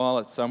Smile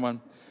at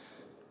someone.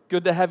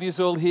 Good to have you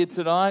all here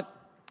tonight.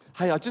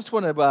 Hey, I just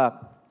want to,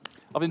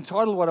 I've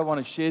entitled what I want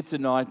to share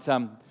tonight,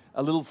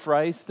 a little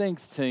phrase.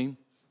 Thanks, team.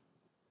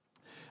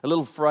 A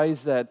little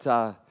phrase that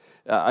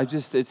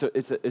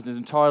it's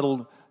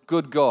entitled,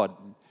 Good God.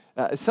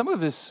 Some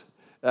of us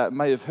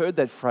may have heard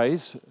that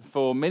phrase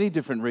for many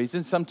different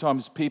reasons.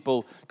 Sometimes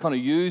people kind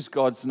of use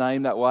God's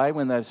name that way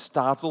when they're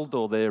startled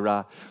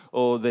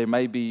or they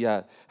maybe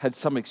had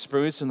some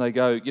experience and they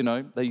go,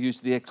 they use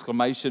the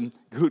exclamation,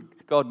 good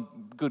God,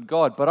 good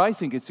God. But I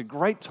think it's a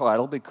great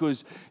title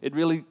because it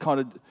really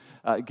kind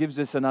of gives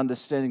us an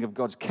understanding of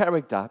God's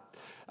character.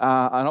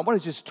 And I want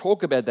to just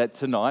talk about that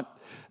tonight.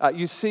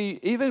 You see,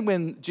 even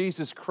when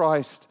Jesus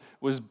Christ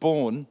was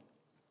born,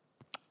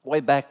 way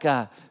back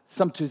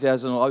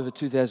over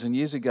 2,000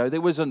 years ago, there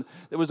was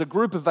a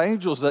group of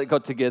angels that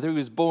got together. He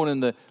was born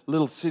in the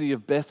little city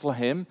of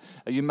Bethlehem.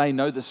 You may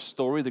know the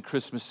story, the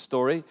Christmas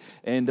story,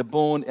 and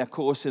born, of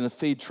course, in a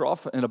feed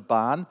trough in a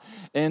barn.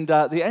 And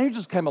the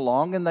angels came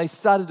along and they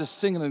started to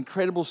sing an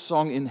incredible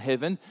song in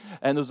heaven.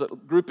 And there was a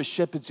group of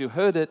shepherds who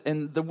heard it,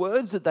 and the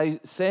words that they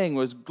sang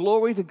was,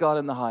 "Glory to God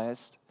in the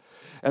highest."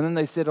 And then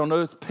they said, "On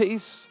earth,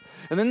 peace."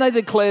 And then they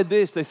declared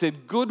this. They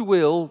said,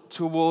 "Goodwill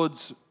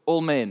towards all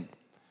men."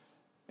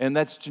 And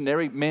that's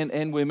generic, men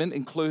and women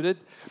included.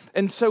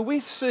 And so we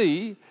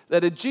see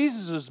that at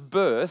Jesus'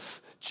 birth,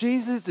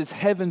 Jesus is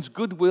heaven's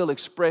goodwill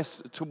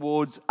expressed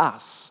towards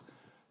us,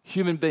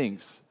 human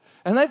beings.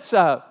 And that's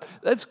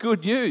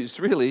good news,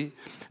 really,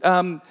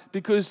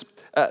 because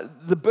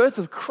the birth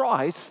of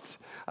Christ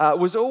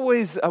was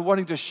always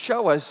wanting to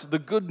show us the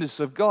goodness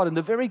of God and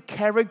the very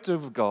character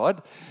of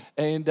God,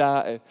 and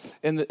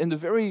the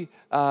very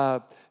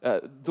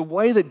the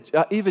way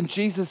that even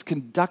Jesus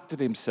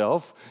conducted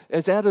himself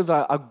is out of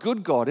a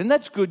good God. And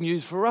that's good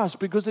news for us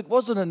because it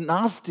wasn't a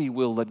nasty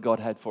will that God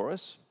had for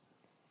us.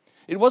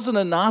 It wasn't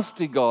a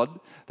nasty God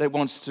that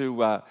wants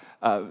to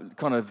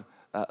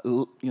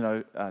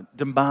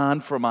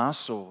demand from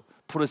us or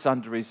put us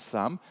under his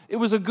thumb. It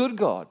was a good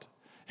God.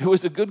 It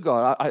was a good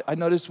God. I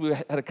noticed we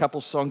had a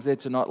couple songs there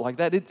tonight like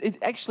that. It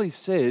actually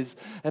says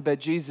about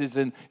Jesus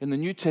in the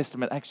New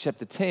Testament, Acts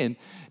chapter 10,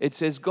 it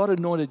says, God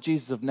anointed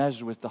Jesus of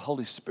Nazareth with the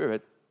Holy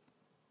Spirit,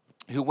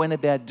 who went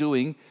about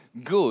doing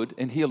good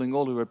and healing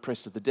all who were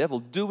oppressed of the devil,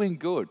 doing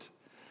good.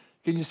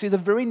 Can you see the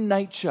very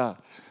nature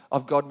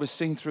of God was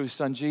seen through his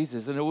son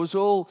Jesus? And it was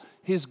all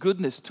his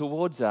goodness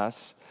towards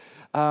us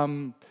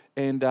and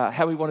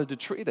how he wanted to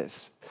treat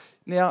us.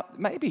 Now,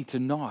 maybe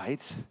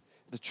tonight,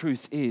 the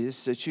truth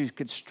is that you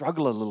could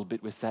struggle a little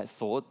bit with that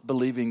thought,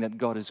 believing that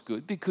God is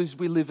good, because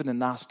we live in a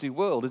nasty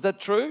world. Is that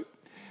true?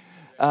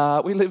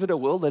 We live in a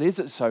world that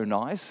isn't so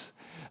nice.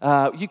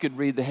 You could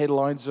read the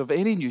headlines of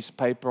any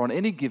newspaper on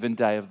any given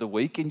day of the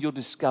week, and you'll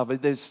discover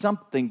there's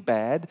something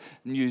bad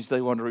news they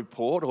want to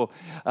report, or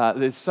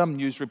there's some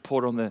news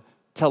report on the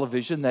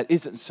television that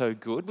isn't so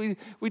good.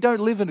 We don't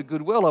live in a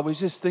good world. I was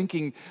just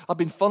thinking, I've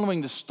been following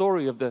the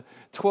story of the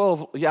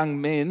 12 young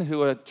men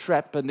who are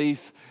trapped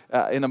beneath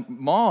in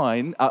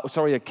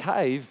a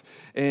cave,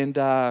 and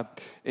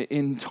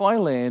in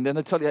Thailand. And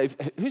I tell you,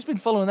 who's been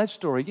following that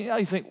story?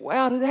 You think,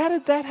 wow, how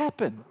did that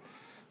happen?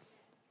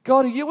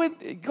 God,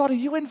 are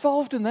you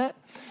involved in that?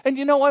 And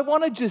I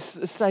want to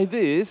just say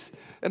this,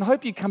 and I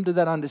hope you come to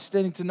that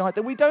understanding tonight,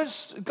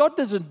 that God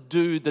doesn't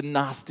do the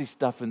nasty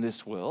stuff in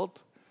this world.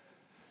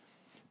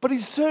 But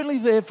he's certainly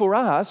there for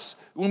us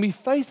when we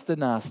face the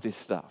nasty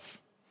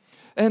stuff.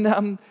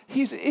 And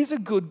he's a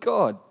good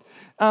God.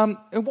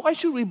 And why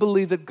should we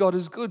believe that God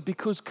is good?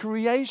 Because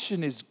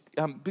creation is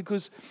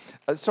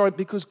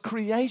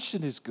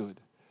creation is good.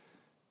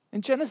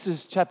 In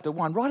Genesis chapter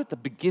 1, right at the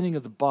beginning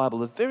of the Bible,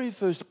 the very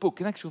first book,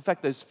 in actual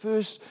fact, those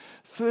first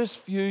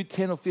few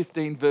 10 or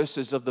 15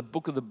 verses of the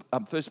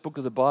first book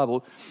of the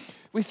Bible,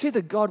 we see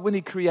that God, when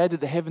he created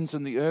the heavens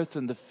and the earth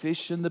and the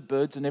fish and the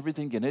birds and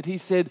everything in it, he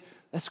said,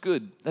 that's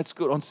good.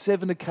 On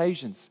 7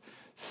 occasions.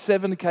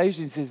 7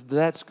 occasions he says,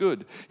 that's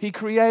good. He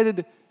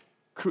created,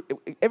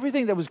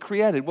 everything that was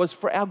created was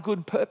for our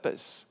good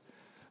purpose,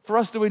 for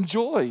us to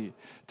enjoy,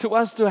 to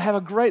us to have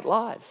a great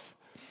life.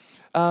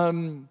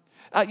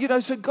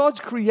 So God's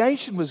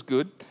creation was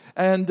good,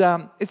 and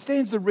it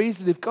stands to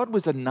reason if God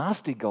was a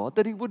nasty God,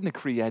 that he wouldn't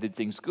have created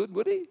things good,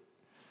 would he?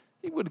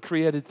 He would have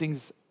created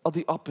things of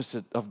the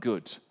opposite of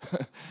good.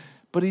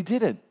 But he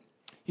didn't.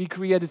 He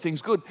created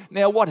things good.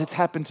 Now, what has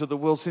happened to the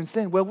world since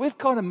then? Well, we've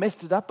kind of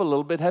messed it up a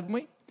little bit, haven't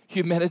we?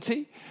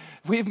 Humanity.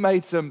 We've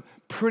made some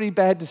pretty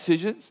bad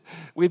decisions.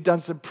 We've done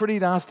some pretty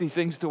nasty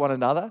things to one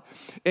another.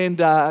 And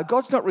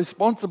God's not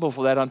responsible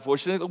for that,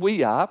 unfortunately.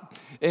 We are.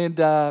 And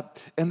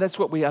that's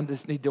what we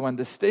need to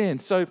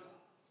understand. So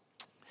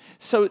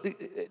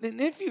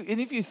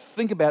if you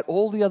think about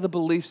all the other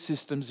belief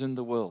systems in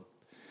the world,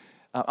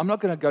 I'm not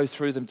going to go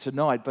through them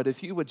tonight, but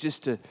if you were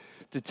just to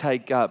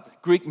take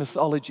Greek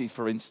mythology,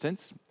 for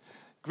instance,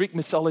 Greek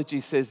mythology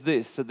says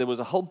this, that there was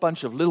a whole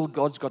bunch of little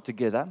gods got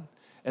together,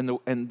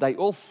 and they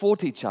all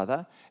fought each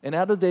other, and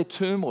out of their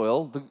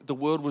turmoil, the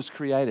world was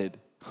created.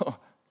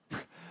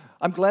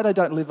 I'm glad I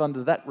don't live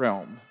under that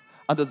realm,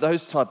 under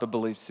those type of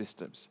belief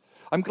systems.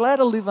 I'm glad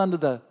I live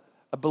under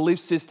a belief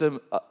system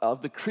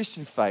of the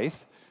Christian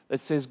faith that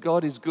says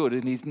God is good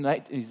and his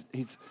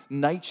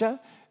nature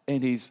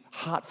and his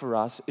heart for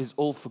us is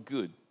all for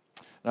good.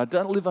 And I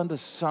don't live under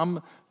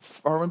some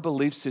foreign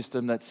belief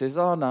system that says,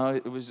 oh no,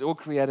 it was all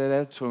created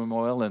out of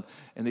turmoil and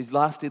these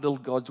nasty little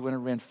gods went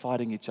around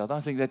fighting each other.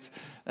 I think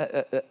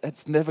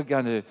that's never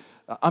going to...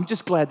 I'm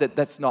just glad that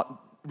that's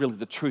not really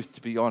the truth,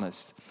 to be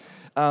honest.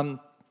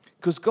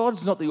 Because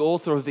God's not the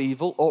author of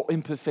evil or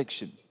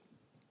imperfection.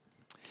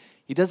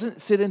 He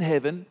doesn't sit in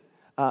heaven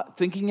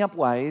thinking up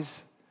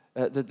ways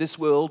that this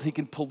world, he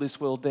can pull this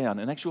world down.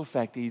 In actual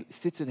fact, he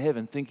sits in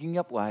heaven thinking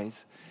up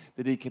ways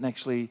that he can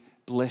actually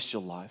bless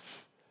your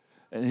life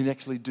and he'd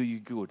actually do you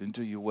good and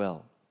do you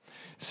well.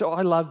 So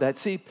I love that.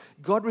 See,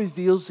 God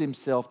reveals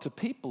himself to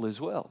people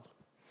as well.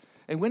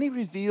 And when he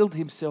revealed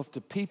himself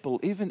to people,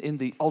 even in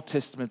the Old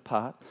Testament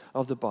part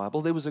of the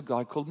Bible, there was a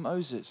guy called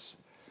Moses.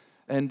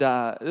 And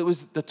it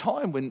was the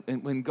time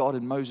when God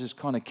and Moses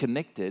kind of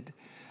connected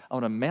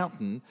on a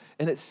mountain.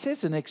 And it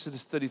says in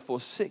Exodus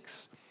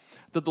 34:6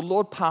 that the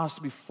Lord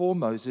passed before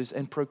Moses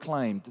and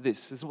proclaimed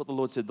this. This is what the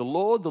Lord said. The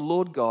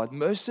Lord God,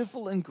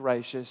 merciful and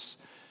gracious,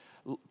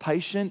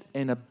 patient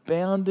and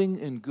abounding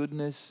in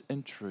goodness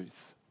and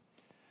truth.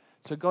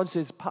 So God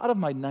says, part of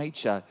my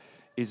nature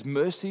is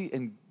mercy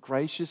and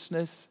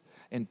graciousness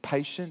and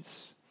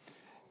patience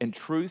and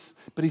truth.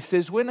 But he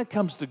says, when it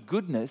comes to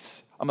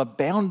goodness, I'm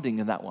abounding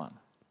in that one.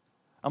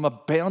 I'm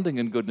abounding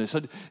in goodness.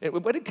 So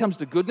when it comes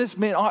to goodness,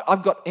 man,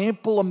 I've got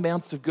ample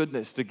amounts of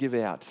goodness to give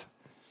out.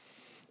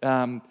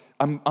 I'm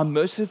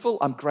merciful,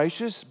 I'm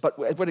gracious,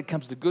 but when it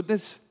comes to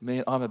goodness,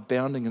 man, I'm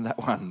abounding in that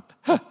one.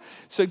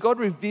 So God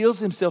reveals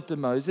himself to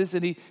Moses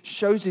and he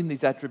shows him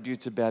these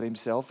attributes about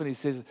himself and he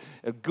says,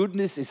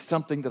 goodness is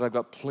something that I've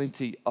got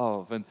plenty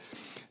of. And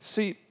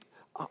see,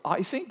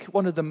 I think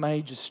one of the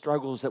major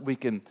struggles that we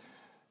can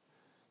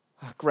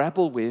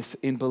grapple with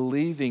in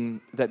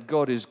believing that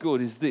God is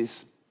good is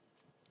this.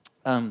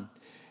 And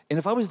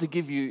if I was to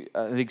give you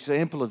an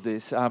example of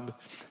this,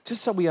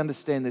 just so we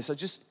understand this,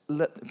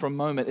 for a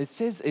moment, it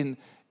says in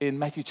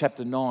Matthew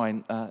chapter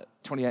 9,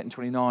 28 and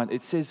 29,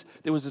 it says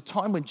there was a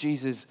time when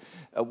Jesus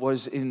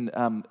was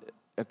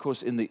of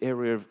course, in the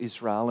area of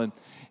Israel, and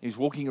he was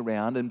walking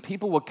around, and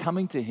people were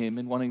coming to him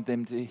and wanting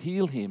them to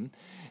heal him.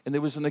 And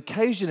there was an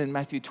occasion in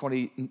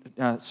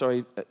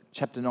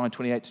chapter 9,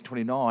 28 to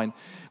 29,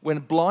 when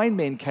blind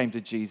men came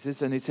to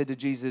Jesus, and he said to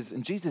Jesus,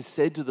 and Jesus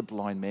said to the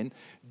blind men,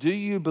 "Do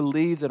you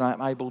believe that I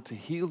am able to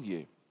heal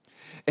you?"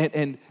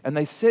 And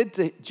they said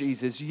to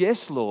Jesus,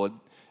 "Yes, Lord,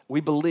 we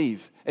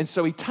believe." And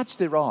so he touched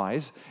their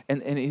eyes,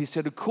 and he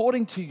said,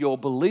 "According to your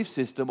belief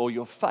system or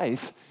your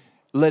faith,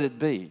 let it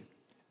be."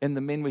 And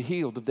the men were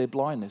healed of their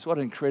blindness. What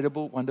an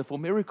incredible, wonderful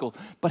miracle.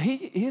 But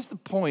here's the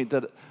point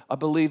that I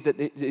believe that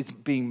is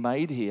being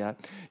made here.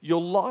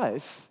 Your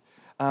life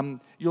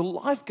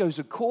goes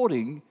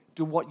according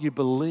to what you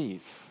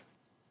believe.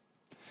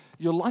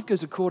 Your life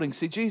goes according.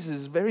 See, Jesus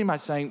is very much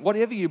saying,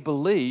 whatever you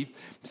believe,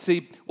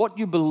 see, what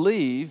you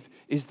believe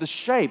is the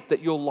shape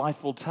that your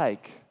life will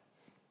take.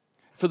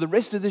 For the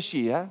rest of this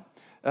year,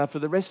 for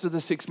the rest of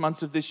the 6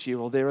 months of this year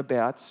or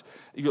thereabouts,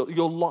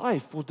 your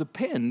life will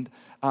depend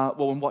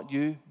on what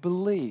you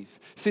believe.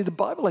 See, the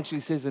Bible actually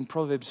says in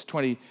Proverbs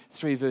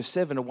 23 verse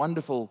 7, a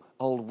wonderful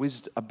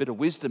a bit of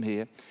wisdom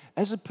here.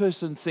 As a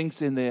person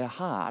thinks in their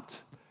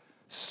heart,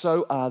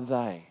 so are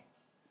they.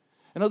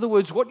 In other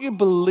words, what you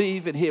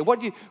believe in here,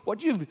 what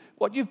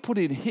you've put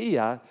in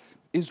here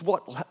is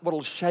what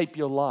will shape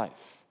your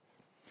life.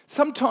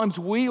 Sometimes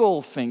we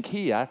all think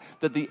here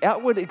that the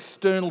outward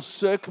external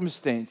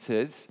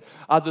circumstances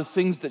are the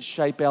things that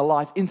shape our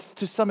life.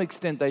 To some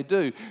extent they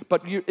do.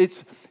 But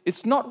it's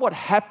not what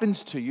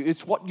happens to you,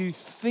 it's what you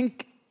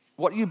think,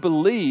 what you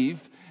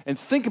believe and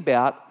think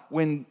about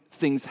when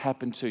things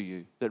happen to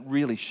you that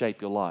really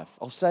shape your life.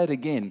 I'll say it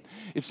again.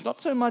 It's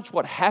not so much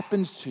what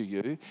happens to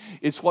you,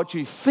 it's what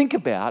you think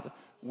about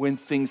when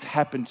things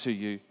happen to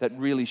you that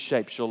really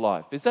shapes your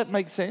life. Does that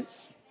make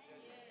sense?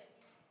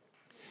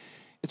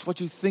 It's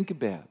what you think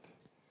about.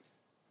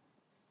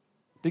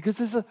 Because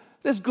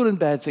there's good and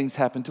bad things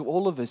happen to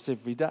all of us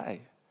every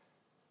day.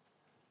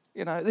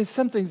 You know, there's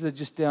some things that are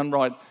just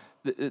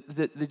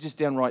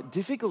downright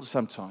difficult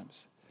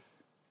sometimes.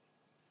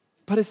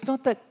 But it's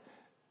not that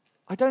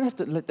I don't have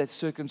to let that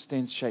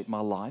circumstance shape my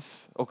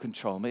life or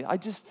control me.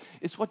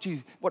 It's what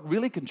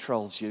really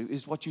controls you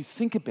is what you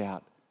think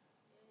about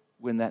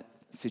when that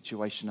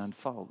situation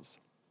unfolds.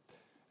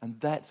 And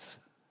that's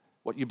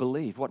what you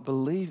believe. What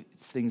believe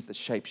things that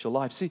shapes your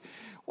life. See,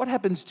 what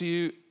happens to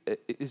you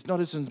is not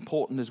as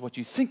important as what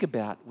you think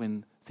about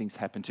when things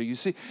happen to you.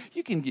 See,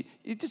 you can get,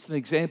 just an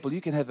example,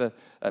 you can have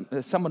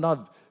someone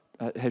I've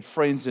had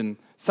friends and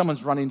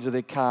someone's run into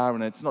their car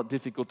and it's not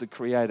difficult to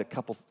create a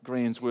couple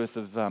grand's worth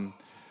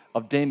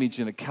of damage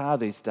in a car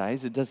these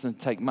days. It doesn't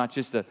take much,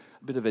 just a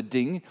bit of a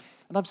ding.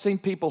 And I've seen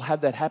people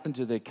have that happen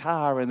to their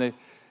car and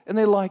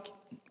they're like,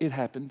 it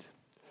happened.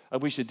 I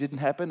wish it didn't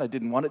happen. I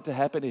didn't want it to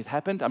happen. It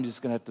happened. I'm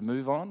just going to have to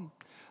move on.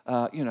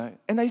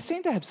 and they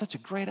seem to have such a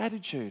great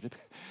attitude.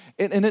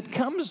 And it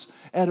comes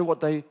out of what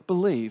they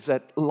believe,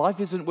 that life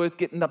isn't worth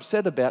getting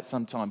upset about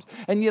sometimes.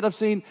 And yet I've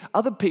seen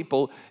other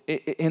people,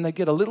 and they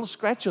get a little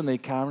scratch on their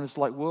car, and it's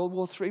like World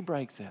War III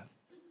breaks out.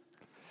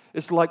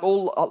 It's like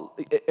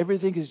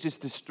everything is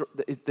just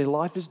their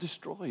life is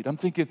destroyed. I'm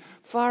thinking,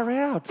 far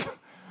out.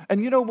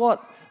 And you know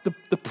what?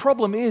 The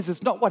problem is,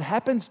 it's not what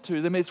happens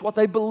to them, it's what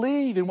they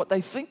believe and what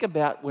they think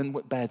about when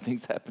bad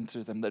things happen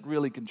to them that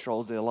really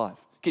controls their life.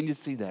 Can you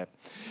see that?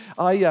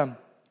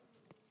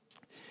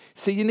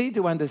 See, you need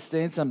to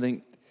understand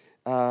something.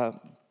 The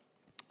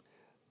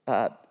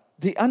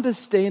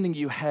understanding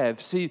you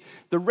have, see,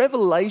 the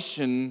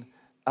revelation,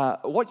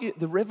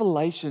 the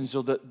revelations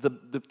or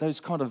those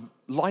kind of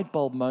light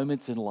bulb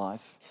moments in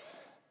life,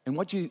 and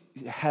what you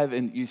have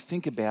and you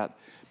think about,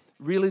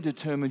 really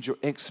determines your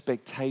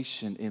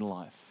expectation in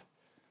life.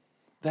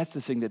 That's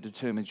the thing that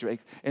determines your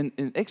and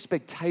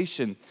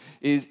expectation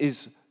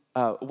is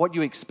what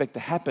you expect to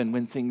happen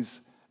when things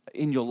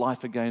in your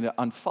life are going to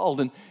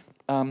unfold,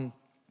 and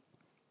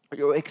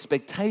your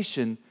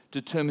expectation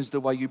determines the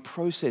way you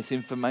process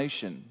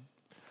information.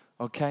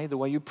 Okay, the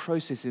way you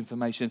process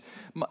information.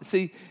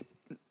 See,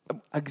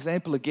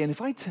 example again,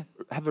 if I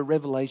have a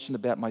revelation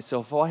about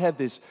myself, or I have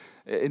this,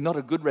 not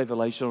a good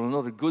revelation or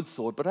not a good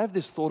thought, but I have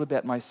this thought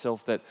about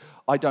myself that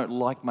I don't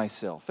like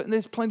myself. And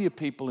there's plenty of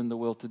people in the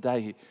world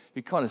today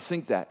who kind of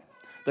think that.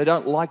 They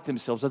don't like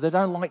themselves, or they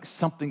don't like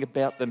something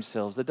about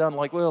themselves. They don't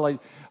like, I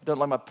don't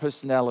like my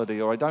personality,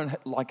 or I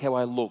don't like how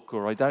I look,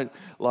 or I don't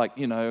like,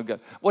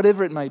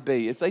 whatever it may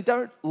be. If they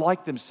don't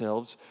like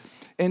themselves,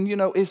 and,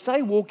 if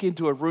they walk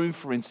into a room,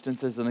 for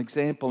instance, as an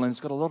example, and it's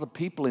got a lot of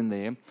people in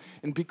there,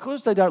 and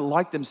because they don't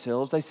like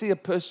themselves, they see a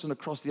person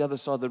across the other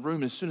side of the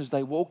room, as soon as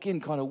they walk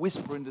in, kind of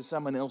whisper into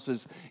someone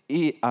else's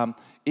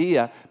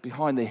ear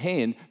behind their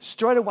hand,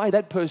 straight away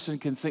that person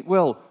can think,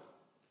 well,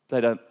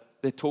 they're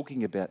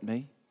talking about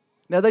me.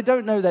 Now, they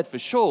don't know that for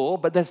sure,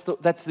 but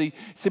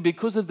so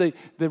because of the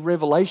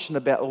revelation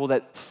about, or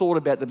that thought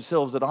about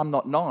themselves that I'm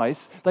not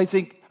nice, they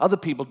think other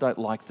people don't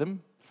like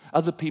them.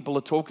 Other people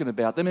are talking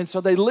about them, and so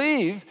they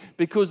leave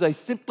because they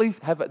simply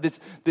have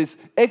this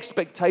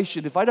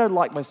expectation. If I don't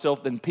like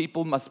myself, then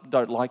people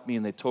don't like me,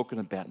 and they're talking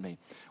about me.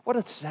 What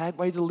a sad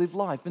way to live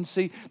life. And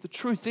see, the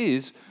truth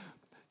is,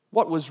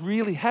 what was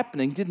really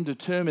happening didn't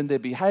determine their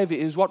behavior.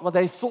 It was what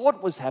they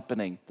thought was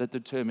happening that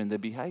determined their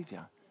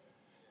behavior.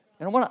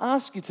 And I want to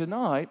ask you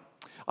tonight,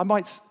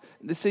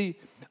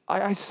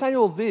 I say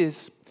all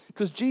this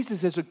because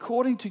Jesus says,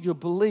 according to your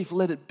belief,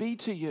 let it be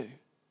to you.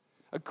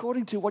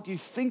 According to what you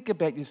think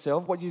about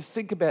yourself, what you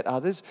think about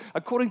others,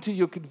 according to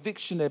your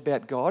conviction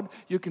about God,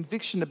 your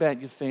conviction about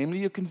your family,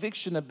 your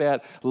conviction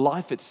about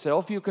life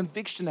itself, your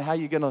conviction of how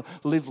you're going to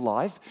live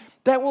life,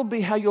 that will be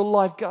how your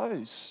life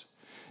goes.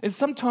 And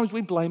sometimes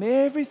we blame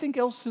everything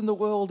else in the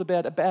world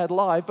about a bad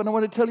life, but I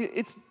want to tell you,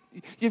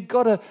 you've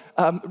got to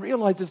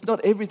realize it's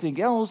not everything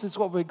else, it's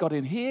what we've got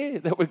in here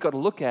that we've got to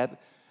look at,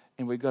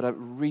 and we've got to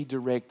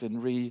redirect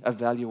and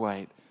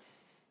reevaluate.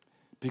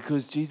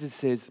 Because Jesus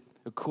says,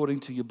 according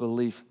to your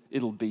belief,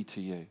 it'll be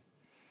to you.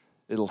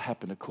 It'll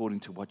happen according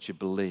to what you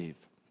believe.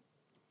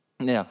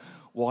 Now,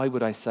 why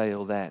would I say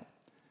all that?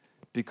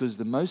 Because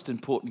the most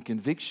important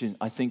conviction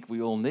I think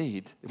we all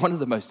need, one of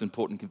the most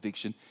important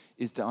convictions,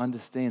 is to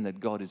understand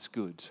that God is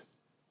good.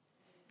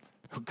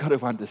 We've got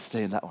to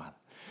understand that one.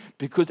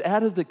 Because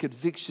out of the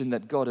conviction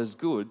that God is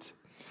good,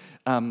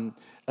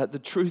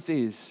 the truth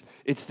is,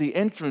 it's the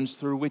entrance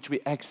through which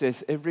we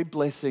access every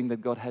blessing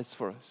that God has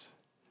for us.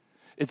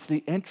 It's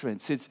the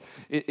entrance.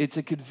 It's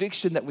a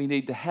conviction that we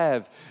need to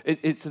have.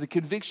 It's the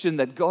conviction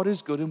that God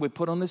is good and we're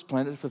put on this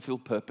planet to fulfill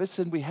purpose,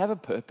 and we have a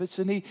purpose,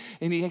 and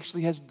He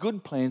actually has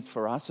good plans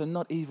for us and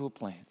not evil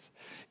plans.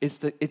 It's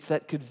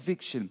that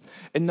conviction.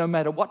 And no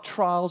matter what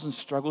trials and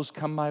struggles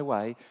come my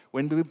way,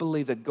 when we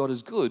believe that God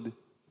is good,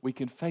 we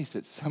can face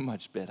it so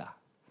much better.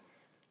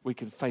 We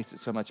can face it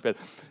so much better.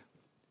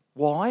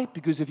 Why?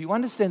 Because if you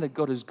understand that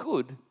God is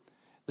good,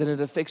 then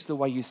it affects the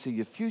way you see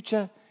your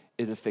future.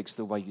 It affects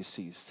the way you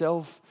see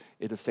yourself.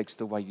 It affects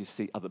the way you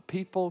see other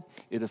people.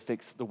 It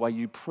affects the way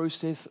you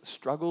process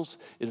struggles.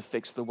 It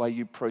affects the way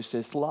you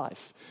process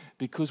life.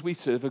 Because we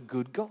serve a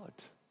good God.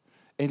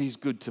 And He's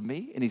good to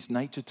me, and His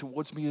nature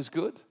towards me is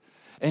good.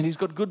 And He's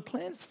got good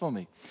plans for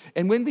me.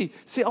 And when we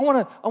see, I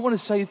want to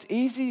say it's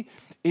easy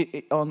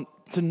on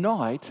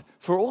tonight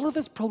for all of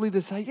us probably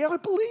to say, yeah, I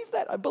believe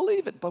that, I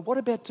believe it. But what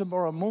about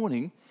tomorrow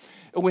morning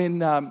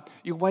when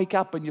you wake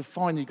up and you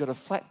find you've got a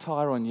flat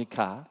tire on your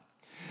car?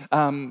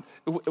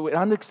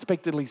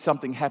 Unexpectedly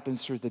something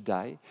happens through the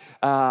day.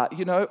 I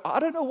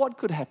don't know what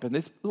could happen.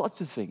 There's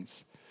lots of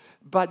things.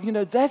 But,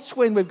 that's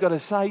when we've got to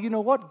say, you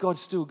know what?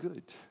 God's still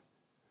good.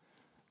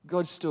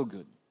 God's still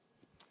good.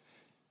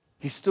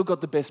 He's still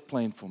got the best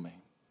plan for me.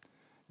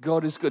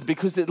 God is good.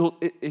 Because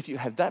if you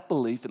have that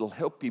belief, it'll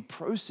help you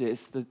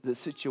process the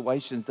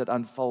situations that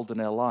unfold in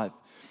our life.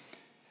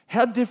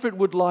 How different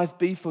would life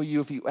be for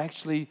you if you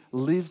actually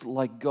lived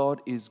like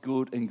God is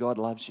good and God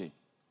loves you?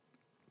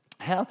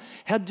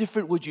 How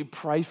different would you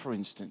pray, for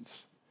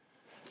instance?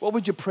 What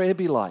would your prayer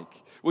be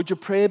like? Would your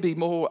prayer be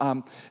more,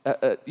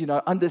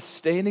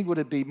 understanding? Would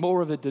it be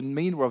more of a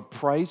demeanor of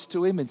praise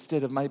to him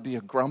instead of maybe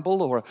a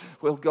grumble or,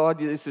 well, God,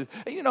 this is,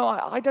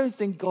 I don't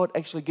think God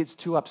actually gets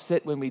too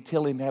upset when we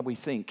tell him how we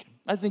think.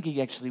 I think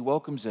he actually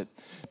welcomes it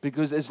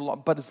because as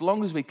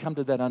long as we come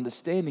to that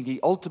understanding, he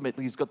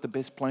ultimately has got the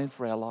best plan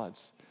for our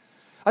lives.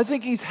 I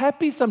think he's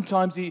happy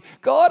sometimes.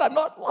 God, I'm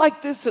not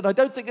like this and I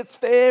don't think it's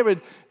fair.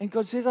 And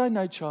God says, I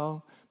know,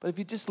 child. But if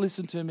you just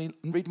listen to me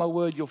and read my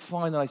word, you'll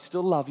find that I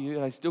still love you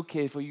and I still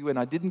care for you and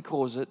I didn't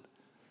cause it.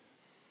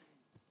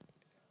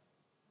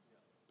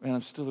 And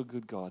I'm still a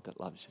good God that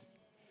loves you.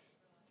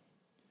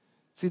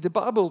 See, the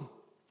Bible,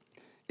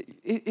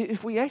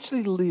 if we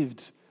actually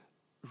lived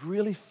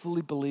really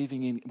fully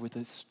believing in with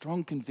a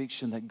strong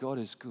conviction that God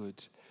is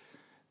good,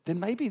 then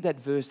maybe that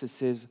verse that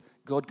says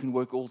God can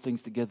work all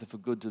things together for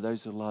good to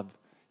those who love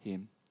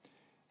him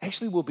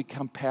actually will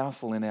become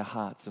powerful in our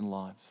hearts and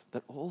lives.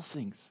 That all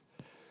things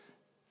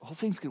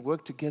can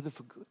work together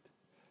for good.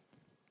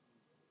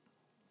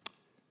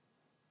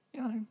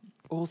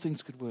 All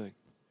things could work.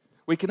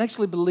 We can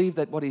actually believe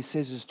that what he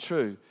says is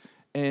true.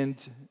 And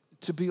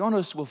to be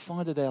honest, we'll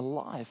find that our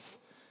life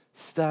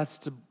starts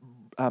to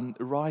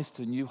rise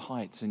to new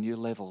heights and new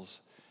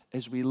levels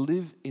as we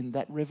live in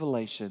that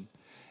revelation.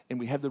 And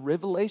we have the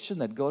revelation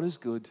that God is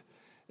good.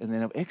 And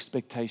then our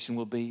expectation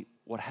will be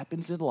what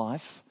happens in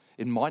life.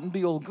 It mightn't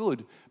be all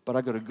good, but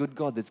I've got a good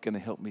God that's going to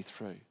help me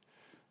through.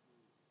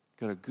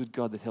 Got a good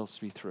God that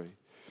helps me through.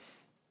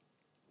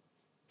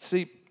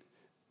 See,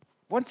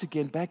 once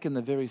again, back in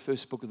the very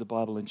first book of the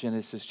Bible, in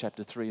Genesis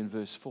chapter 3 and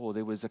verse 4,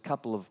 there was a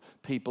couple of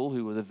people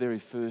who were the very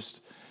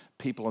first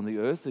people on the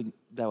earth, and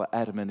they were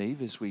Adam and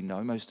Eve, as we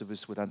know. Most of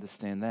us would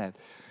understand that.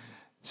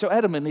 So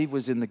Adam and Eve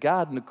was in the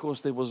garden. Of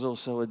course, there was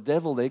also a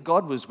devil there.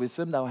 God was with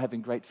them. They were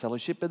having great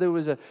fellowship. But there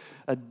was a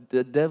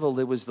devil.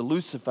 There was the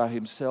Lucifer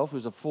himself, who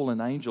was a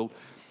fallen angel.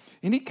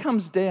 And he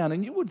comes down,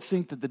 and you would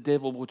think that the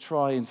devil will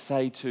try and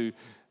say to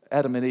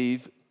Adam and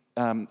Eve,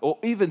 or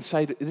even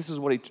say, this is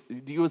what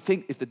you would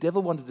think if the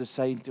devil wanted to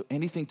say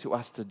anything to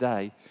us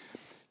today,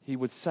 he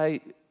would say,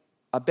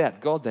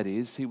 about God that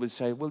is, he would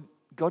say, well,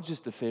 God's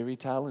just a fairy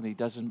tale and he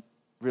doesn't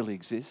really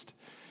exist.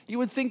 You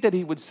would think that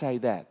he would say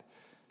that.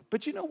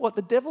 But you know what?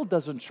 The devil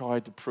doesn't try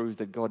to prove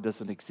that God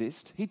doesn't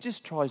exist. He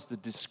just tries to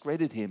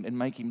discredit him and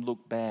make him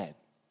look bad.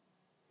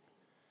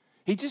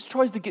 He just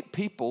tries to get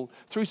people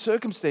through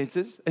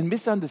circumstances and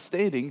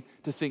misunderstanding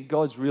to think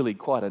God's really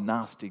quite a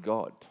nasty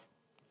God.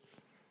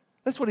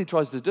 That's what he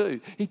tries to do.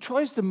 He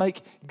tries to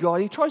make God,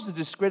 he tries to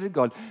discredit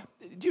God.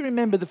 Do you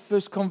remember the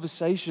first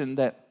conversation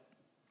that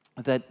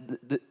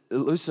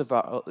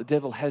Lucifer, the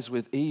devil, has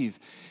with Eve?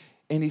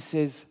 And he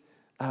says,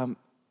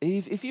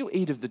 Eve, if you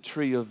eat of the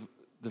tree of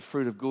the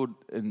fruit of good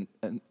and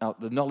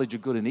the knowledge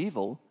of good and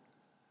evil,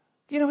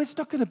 it's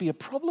not going to be a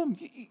problem.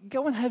 You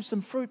go and have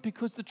some fruit,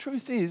 because the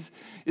truth is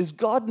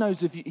God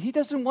knows he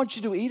doesn't want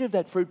you to eat of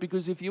that fruit,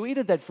 because if you eat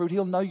of that fruit,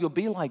 he'll know you'll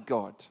be like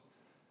God.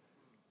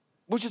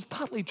 Which is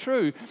partly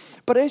true.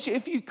 But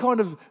if you kind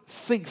of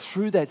think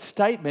through that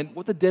statement,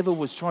 what the devil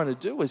was trying to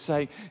do was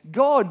say,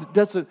 God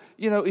doesn't,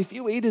 if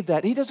you eat of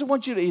that, he doesn't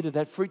want you to eat of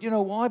that fruit. You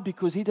know why?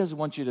 Because he doesn't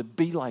want you to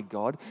be like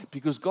God,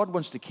 because God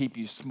wants to keep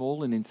you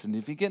small and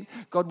insignificant.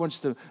 God wants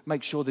to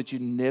make sure that you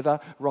never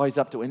rise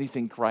up to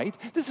anything great.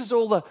 This is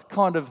all the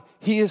kind of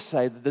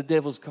hearsay that the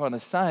devil's kind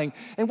of saying.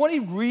 And what he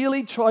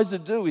really tries to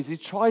do is he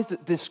tries to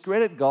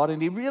discredit God,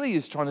 and he really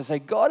is trying to say,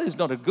 God is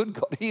not a good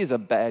God, he is a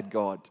bad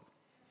God.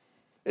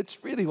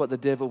 It's really what the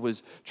devil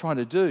was trying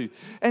to do.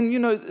 And,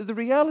 the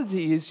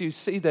reality is you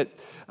see that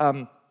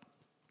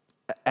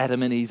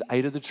Adam and Eve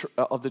ate of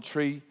the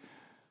tree,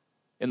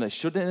 and they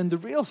shouldn't. And the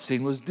real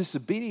sin was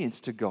disobedience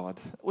to God.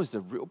 That was the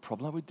real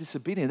problem with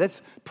disobedience.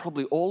 That's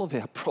probably all of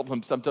our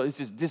problems sometimes. It's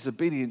just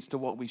disobedience to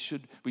what we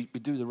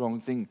do the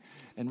wrong thing.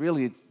 And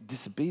really it's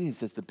disobedience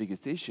that's the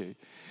biggest issue.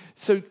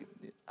 So,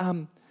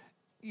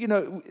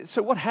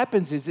 so what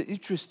happens is, it's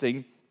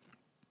interesting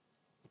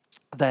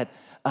that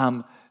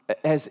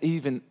as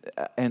Eve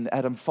and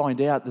Adam find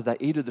out that they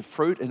eat of the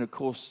fruit, and of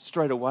course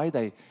straight away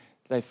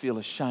they feel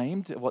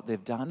ashamed of what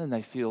they've done, and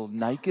they feel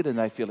naked and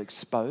they feel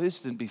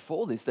exposed. And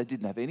before this they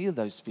didn't have any of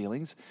those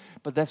feelings,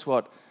 but that's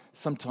what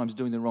sometimes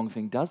doing the wrong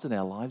thing does in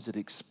our lives. It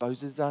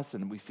exposes us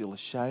and we feel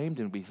ashamed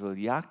and we feel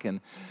yuck.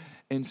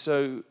 And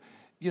so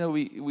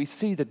we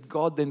see that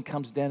God then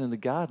comes down in the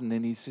garden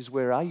and he says,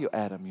 where are you,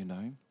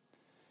 Adam?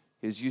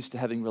 He's used to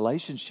having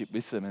relationship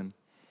with them.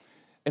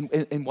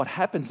 And what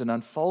happens and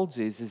unfolds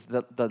is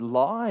that the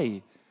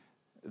lie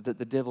that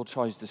the devil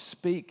tries to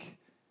speak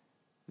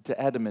to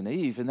Adam and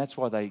Eve, and that's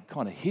why they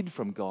kind of hid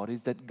from God,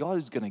 is that God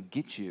is going to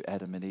get you,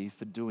 Adam and Eve,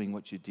 for doing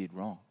what you did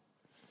wrong.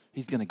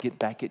 He's going to get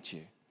back at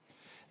you.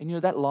 And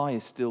that lie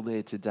is still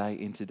there today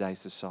in today's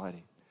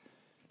society,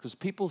 because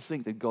people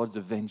think that God's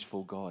a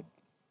vengeful God.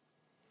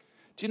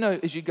 Do you know,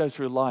 as you go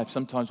through life,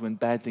 sometimes when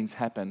bad things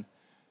happen,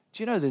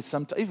 do you know there's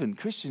even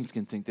Christians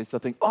can think this, they'll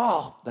think,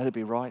 oh, that'd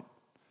be right.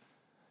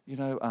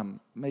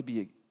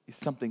 Maybe if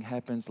something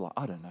happens, like,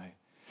 I don't know,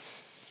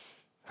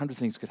 100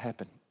 things could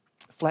happen.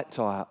 flat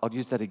tire. I'll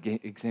use that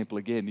example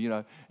again,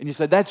 And you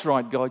say, that's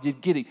right, God,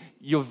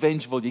 you're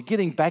vengeful. You're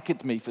getting back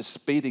at me for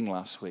speeding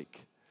last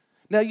week.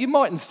 Now, you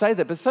mightn't say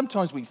that, but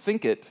sometimes we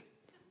think it.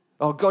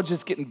 Oh, God's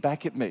just getting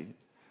back at me.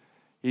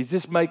 He's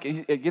just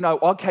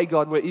okay,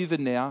 God, we're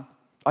even now.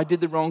 I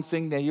did the wrong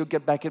thing, now you'll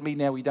get back at me,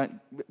 now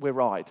we're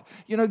right.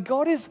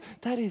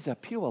 That is a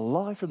pure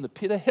lie from the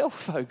pit of hell,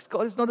 folks.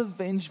 God is not a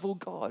vengeful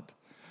God,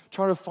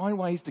 trying to find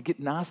ways to get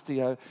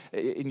nastier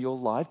in your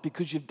life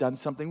because you've done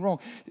something wrong.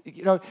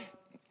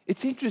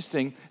 It's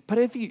interesting, but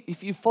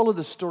if you follow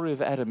the story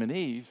of Adam and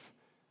Eve,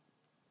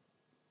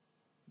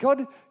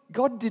 God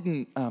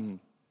didn't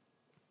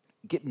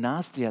get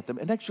nasty at them.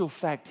 In actual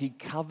fact, he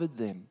covered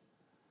them.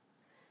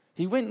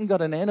 He went and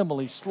got an animal,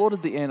 he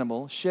slaughtered the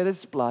animal, shed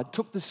its blood,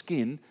 took the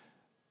skin,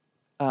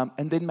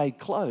 and then made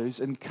clothes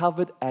and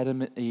covered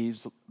Adam and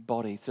Eve's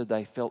body so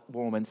they felt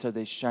warm and so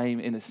their shame,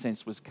 in a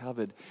sense, was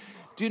covered.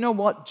 Do you know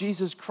what?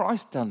 Jesus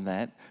Christ done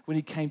that when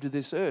he came to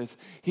this earth.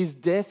 His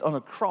death on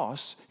a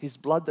cross, his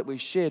blood that we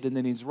shed, and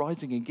then his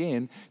rising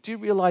again. Do you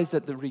realize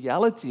that the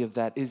reality of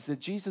that is that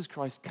Jesus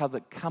Christ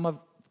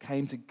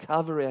came to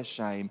cover our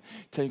shame,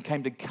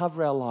 came to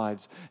cover our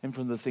lives and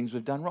from the things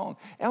we've done wrong.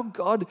 Our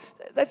God,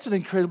 that's an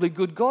incredibly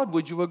good God,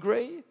 would you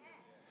agree?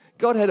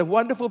 God had a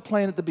wonderful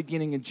plan at the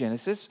beginning in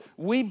Genesis.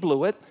 We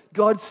blew it.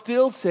 God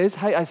still says,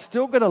 hey, I'm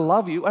still going to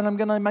love you and I'm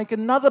going to make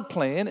another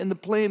plan. And the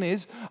plan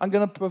is I'm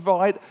going to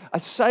provide a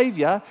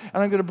savior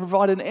and I'm going to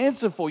provide an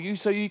answer for you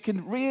so you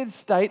can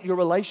reinstate your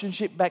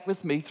relationship back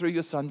with me through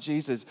your son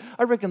Jesus.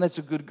 I reckon that's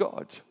a good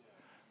God.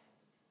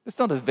 It's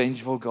not a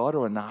vengeful God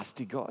or a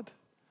nasty God.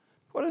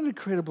 What an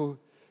incredible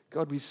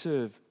God we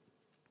serve.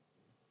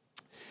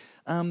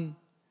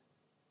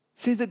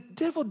 See, the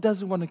devil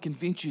doesn't want to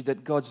convince you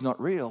that God's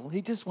not real.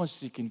 He just wants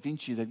to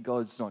convince you that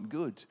God's not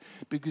good.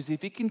 Because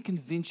if he can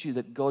convince you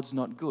that God's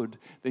not good,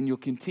 then you'll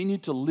continue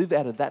to live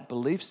out of that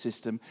belief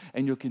system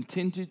and you'll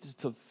continue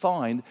to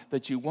find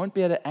that you won't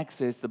be able to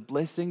access the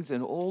blessings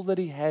and all that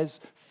he has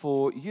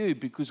for you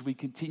because we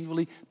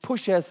continually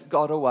push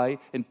God away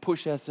and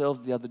push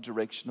ourselves the other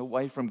direction,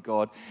 away from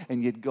God.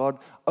 And yet God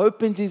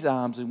opens his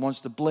arms and wants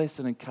to bless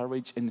and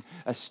encourage and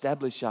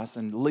establish us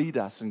and lead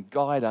us and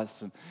guide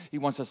us. And he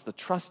wants us to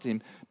trust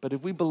him. But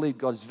if we believe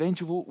God's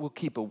vengeful, we'll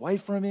keep away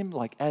from him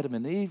like Adam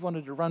and Eve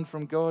wanted to run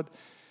from God.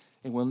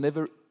 And we'll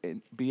never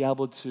be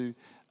able to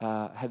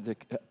have the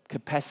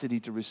capacity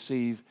to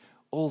receive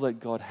all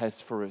that God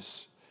has for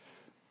us.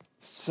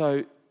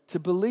 So to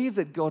believe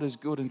that God is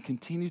good and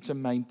continue to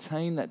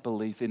maintain that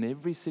belief in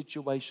every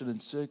situation and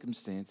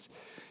circumstance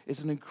is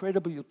an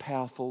incredibly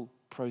powerful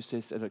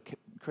process and an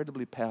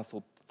incredibly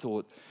powerful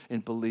thought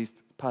and belief,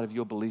 part of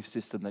your belief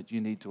system that you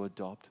need to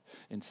adopt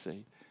and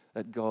see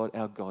that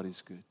our God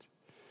is good.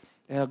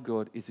 Our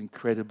God is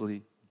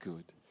incredibly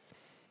good.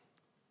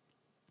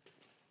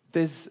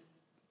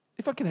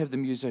 If I can have the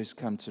musos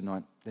come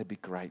tonight, that'd be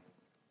great.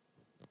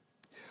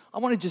 I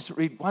want to just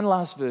read one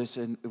last verse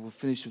and we'll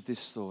finish with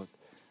this thought.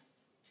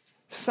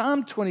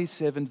 Psalm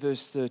 27,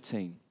 verse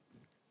 13.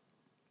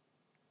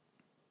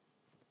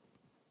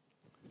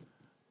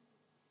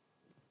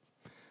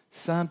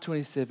 Psalm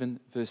 27,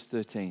 verse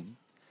 13.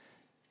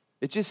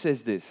 It just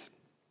says this.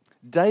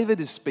 David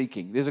is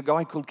speaking. There's a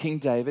guy called King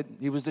David.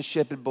 He was the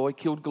shepherd boy,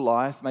 killed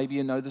Goliath. Maybe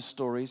you know the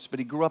stories, but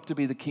he grew up to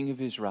be the king of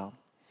Israel.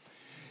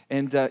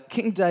 And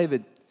King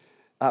David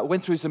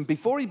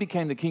before he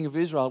became the king of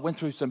Israel, went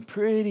through some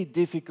pretty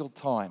difficult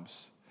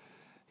times.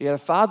 He had a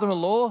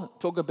father-in-law,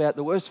 talk about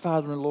the worst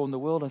father-in-law in the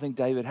world. I think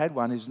David had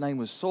one. His name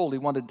was Saul. He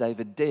wanted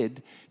David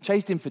dead.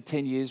 Chased him for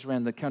 10 years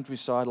around the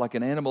countryside like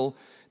an animal.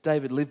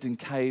 David lived in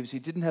caves. He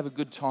didn't have a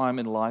good time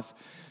in life.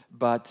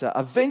 But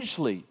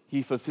eventually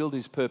he fulfilled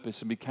his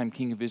purpose and became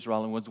king of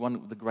Israel and was one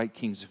of the great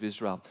kings of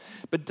Israel.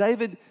 But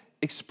David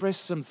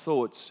expressed some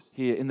thoughts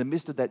here in the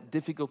midst of that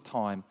difficult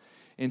time.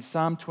 In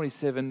Psalm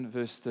 27,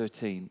 verse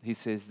 13, he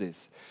says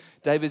this.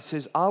 David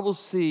says, I will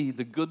see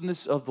the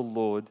goodness of the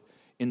Lord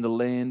in the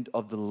land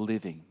of the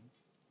living.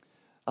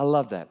 I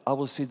love that. I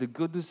will see the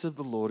goodness of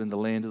the Lord in the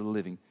land of the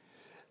living.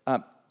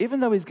 Even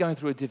though he's going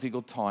through a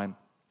difficult time,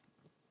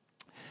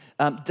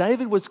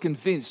 David was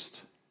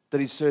convinced that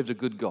he served a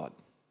good God.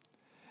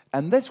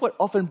 And that's what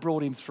often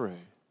brought him through.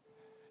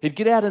 He'd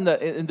get out in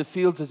the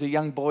fields as a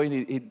young boy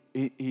and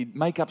he'd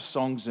make up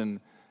songs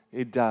and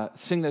he'd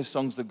sing those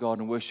songs to God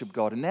and worship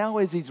God. And now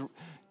as he's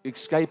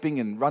escaping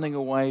and running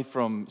away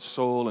from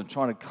Saul and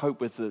trying to cope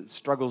with the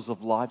struggles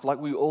of life, like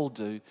we all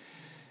do,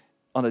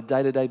 on a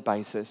day-to-day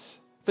basis.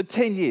 For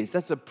 10 years,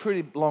 that's a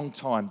pretty long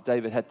time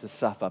David had to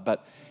suffer,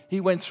 but he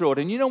went through it.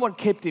 And you know what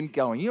kept him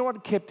going? You know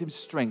what kept him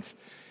strength?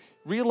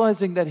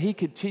 Realizing that he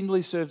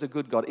continually served a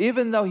good God.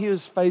 Even though he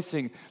was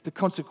facing the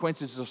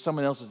consequences of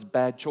someone else's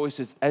bad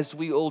choices, as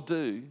we all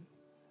do,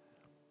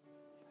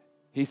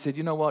 he said,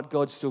 you know what?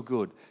 God's still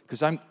good.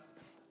 Because I'm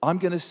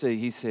going to see,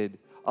 he said,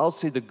 I'll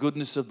see the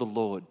goodness of the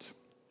Lord.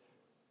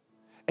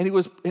 And he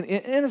was,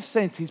 in a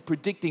sense, he's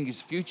predicting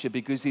his future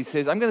because he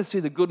says, I'm going to see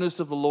the goodness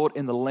of the Lord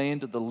in the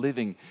land of the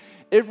living.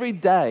 Every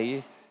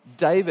day,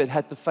 David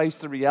had to face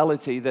the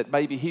reality that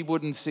maybe he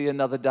wouldn't see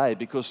another day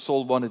because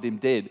Saul wanted him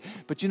dead.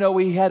 But you know,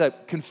 he had a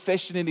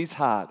confession in his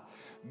heart.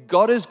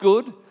 God is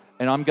good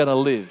and I'm going to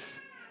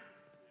live.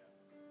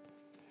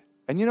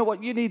 And you know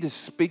what? You need to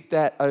speak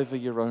that over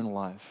your own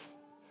life.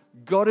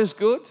 God is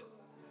good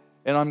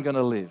and I'm going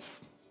to live.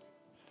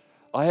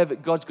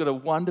 God's got a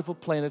wonderful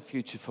plan of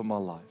future for my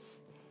life.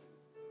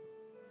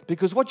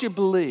 Because what you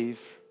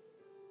believe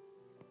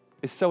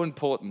is so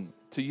important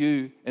to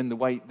you and the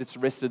way this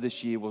rest of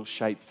this year will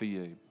shape for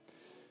you.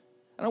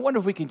 And I wonder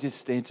if we can just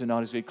stand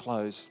tonight as we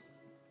close.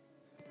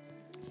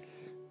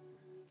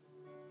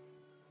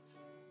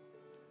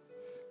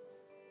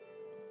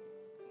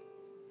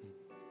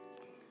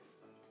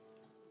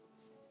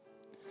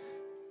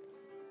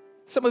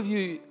 Some of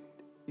you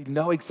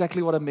know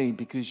exactly what I mean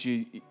because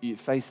you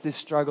face this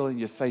struggle and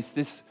you face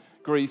this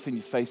grief and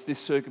you face this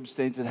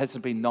circumstance that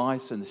hasn't been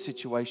nice and the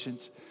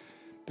situations.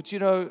 But you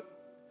know,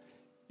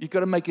 you've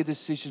got to make a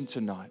decision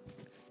tonight.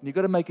 And you've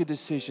got to make a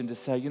decision to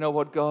say, you know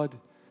what, God,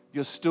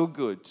 you're still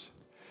good.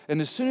 And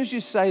as soon as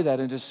you say that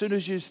and as soon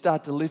as you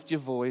start to lift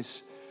your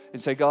voice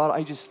and say, God,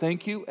 I just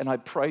thank you and I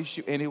praise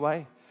you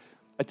anyway,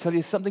 I tell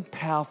you something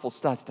powerful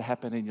starts to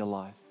happen in your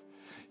life.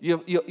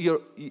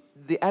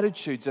 The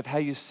attitudes of how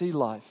you see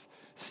life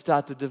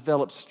start to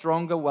develop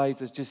stronger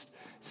ways of just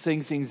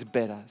seeing things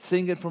better,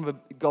 seeing it from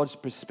God's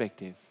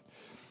perspective.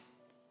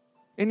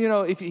 And you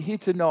know, if you're here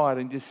tonight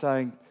and just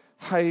saying,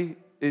 hey,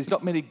 there's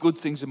not many good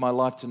things in my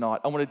life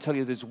tonight, I want to tell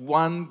you there's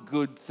one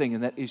good thing,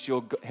 and that is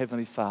your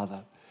Heavenly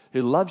Father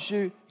who loves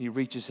you. He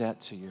reaches out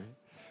to you.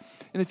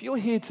 And if you're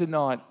here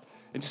tonight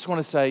and just want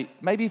to say,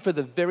 maybe for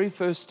the very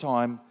first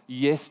time,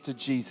 yes to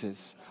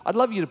Jesus, I'd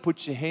love you to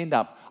put your hand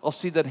up. I'll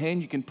see that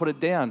hand, you can put it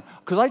down.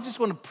 Because I just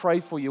want to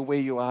pray for you where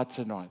you are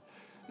tonight.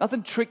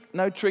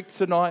 No tricks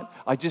tonight.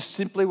 I just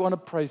simply want to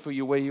pray for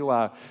you where you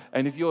are.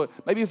 And if you're,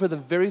 maybe for the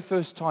very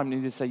first time, you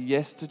need to say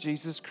yes to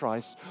Jesus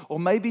Christ. Or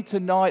maybe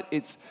tonight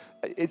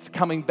it's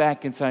coming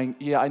back and saying,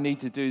 yeah, I need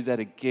to do that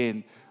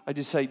again. I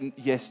just say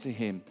yes to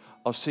Him.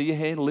 I'll see your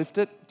hand, lift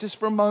it just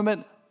for a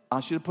moment.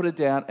 Ask you to put it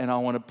down and I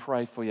want to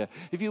pray for you.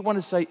 If you want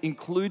to say,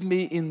 include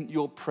me in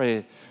your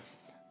prayer,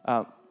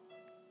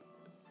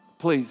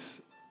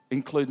 please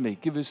include me.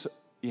 Give us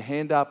your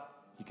hand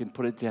up. You can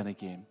put it down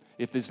again.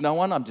 If there's no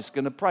one, I'm just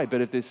going to pray.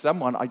 But if there's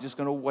someone, I'm just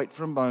going to wait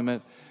for a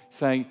moment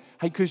saying,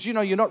 hey, because you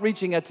know, you're not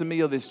reaching out to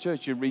me or this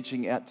church, you're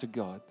reaching out to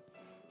God.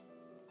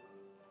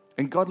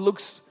 And God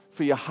looks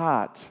for your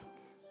heart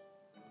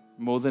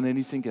more than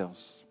anything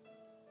else.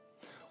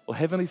 Well,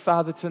 Heavenly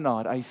Father,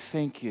 tonight, I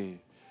thank you.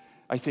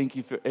 I thank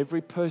you for every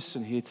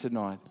person here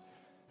tonight.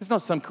 It's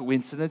not some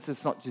coincidence.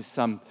 It's not just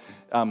some,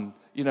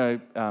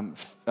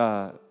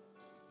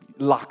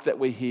 luck that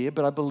we're here,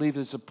 but I believe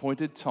there's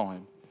appointed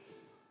time.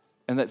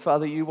 And that,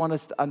 Father, you want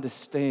us to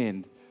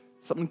understand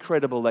something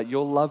incredible, that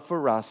your love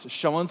for us,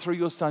 shown through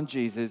your Son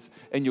Jesus,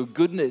 and your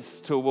goodness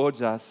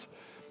towards us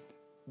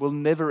will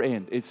never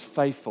end. It's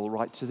faithful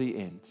right to the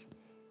end.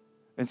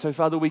 And so,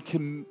 Father, we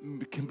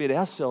commit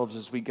ourselves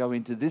as we go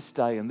into this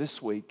day and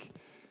this week,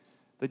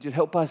 that you'd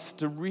help us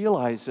to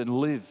realize and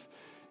live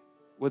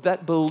with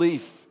that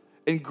belief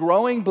and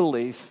growing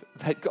belief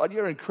that, God,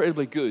 you're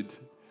incredibly good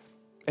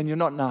and you're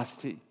not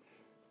nasty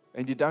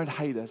and you don't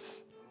hate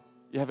us.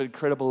 You have an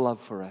incredible love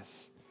for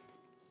us.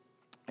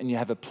 And you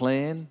have a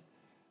plan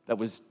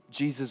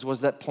Jesus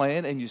was that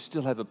plan, and you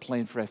still have a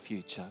plan for our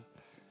future.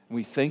 And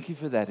we thank you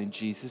for that in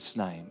Jesus'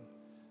 name.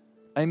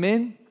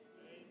 Amen?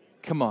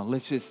 Come on,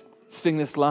 let's just sing this last.